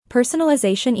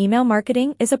Personalization email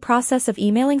marketing is a process of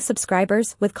emailing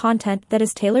subscribers with content that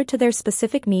is tailored to their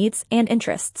specific needs and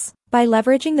interests. By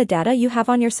leveraging the data you have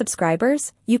on your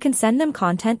subscribers, you can send them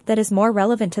content that is more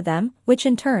relevant to them, which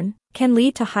in turn can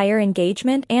lead to higher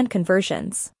engagement and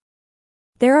conversions.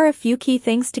 There are a few key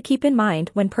things to keep in mind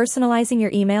when personalizing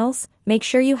your emails. Make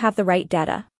sure you have the right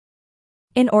data.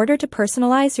 In order to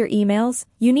personalize your emails,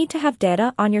 you need to have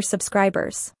data on your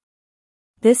subscribers.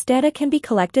 This data can be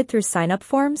collected through sign-up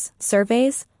forms,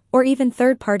 surveys, or even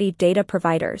third-party data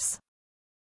providers.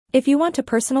 If you want to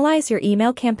personalize your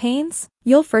email campaigns,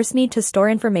 you'll first need to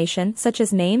store information such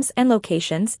as names and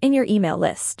locations in your email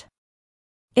list.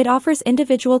 It offers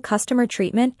individual customer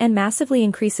treatment and massively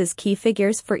increases key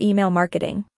figures for email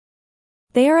marketing.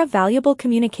 They are a valuable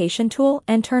communication tool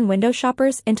and turn window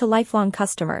shoppers into lifelong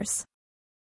customers.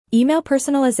 Email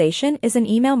personalization is an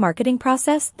email marketing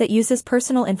process that uses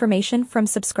personal information from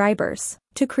subscribers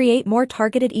to create more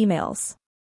targeted emails.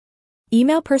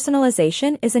 Email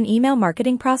personalization is an email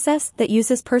marketing process that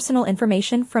uses personal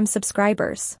information from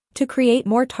subscribers to create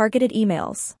more targeted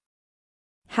emails.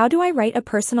 How do I write a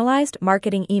personalized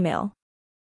marketing email?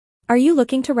 Are you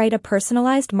looking to write a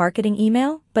personalized marketing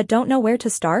email but don't know where to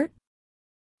start?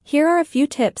 Here are a few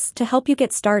tips to help you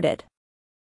get started.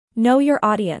 Know your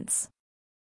audience.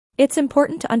 It's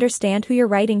important to understand who you're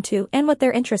writing to and what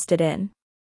they're interested in.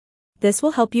 This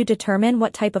will help you determine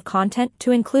what type of content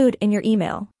to include in your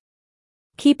email.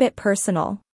 Keep it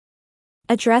personal.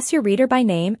 Address your reader by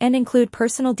name and include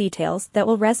personal details that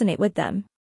will resonate with them.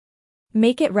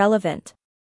 Make it relevant.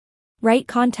 Write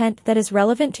content that is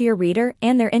relevant to your reader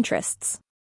and their interests.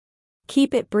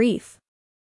 Keep it brief.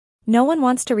 No one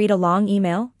wants to read a long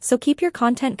email, so keep your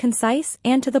content concise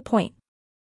and to the point.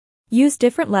 Use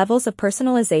different levels of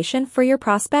personalization for your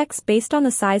prospects based on the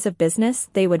size of business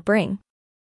they would bring.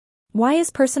 Why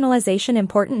is personalization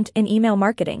important in email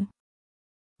marketing?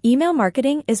 Email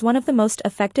marketing is one of the most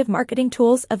effective marketing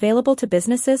tools available to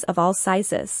businesses of all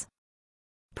sizes.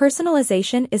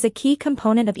 Personalization is a key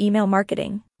component of email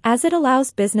marketing, as it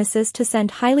allows businesses to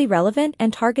send highly relevant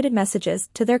and targeted messages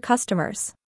to their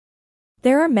customers.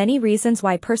 There are many reasons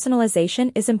why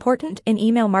personalization is important in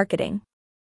email marketing.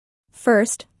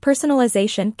 First,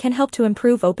 personalization can help to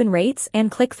improve open rates and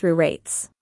click-through rates.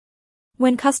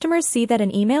 When customers see that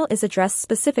an email is addressed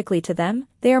specifically to them,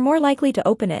 they are more likely to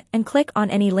open it and click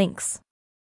on any links.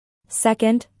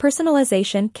 Second,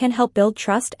 personalization can help build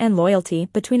trust and loyalty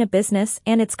between a business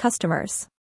and its customers.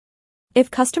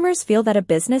 If customers feel that a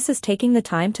business is taking the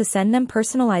time to send them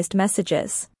personalized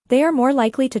messages, they are more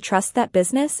likely to trust that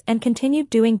business and continue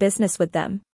doing business with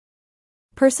them.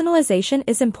 Personalization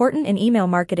is important in email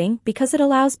marketing because it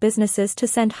allows businesses to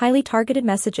send highly targeted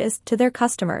messages to their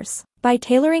customers. By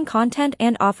tailoring content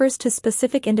and offers to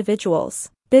specific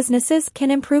individuals, businesses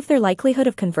can improve their likelihood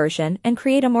of conversion and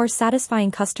create a more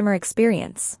satisfying customer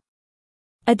experience.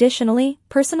 Additionally,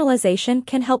 personalization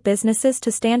can help businesses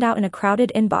to stand out in a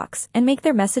crowded inbox and make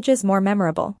their messages more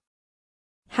memorable.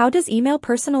 How does email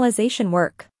personalization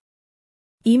work?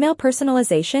 Email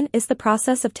personalization is the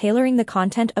process of tailoring the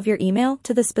content of your email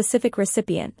to the specific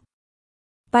recipient.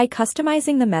 By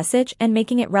customizing the message and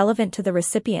making it relevant to the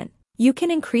recipient, you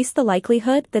can increase the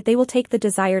likelihood that they will take the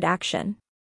desired action.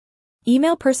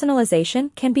 Email personalization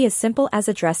can be as simple as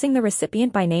addressing the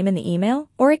recipient by name in the email,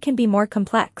 or it can be more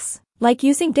complex, like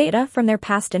using data from their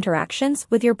past interactions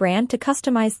with your brand to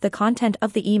customize the content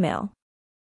of the email.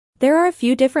 There are a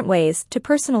few different ways to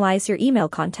personalize your email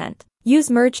content.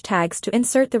 Use merge tags to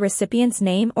insert the recipient's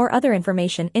name or other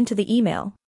information into the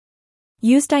email.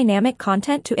 Use dynamic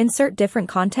content to insert different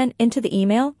content into the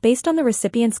email based on the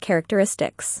recipient's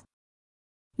characteristics.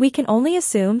 We can only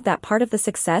assume that part of the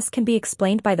success can be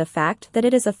explained by the fact that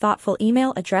it is a thoughtful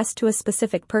email addressed to a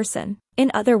specific person.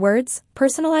 In other words,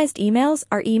 personalized emails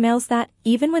are emails that,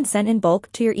 even when sent in bulk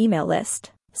to your email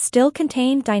list, still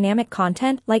contain dynamic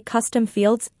content like custom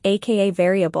fields, aka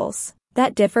variables,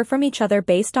 that differ from each other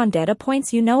based on data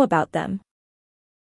points you know about them.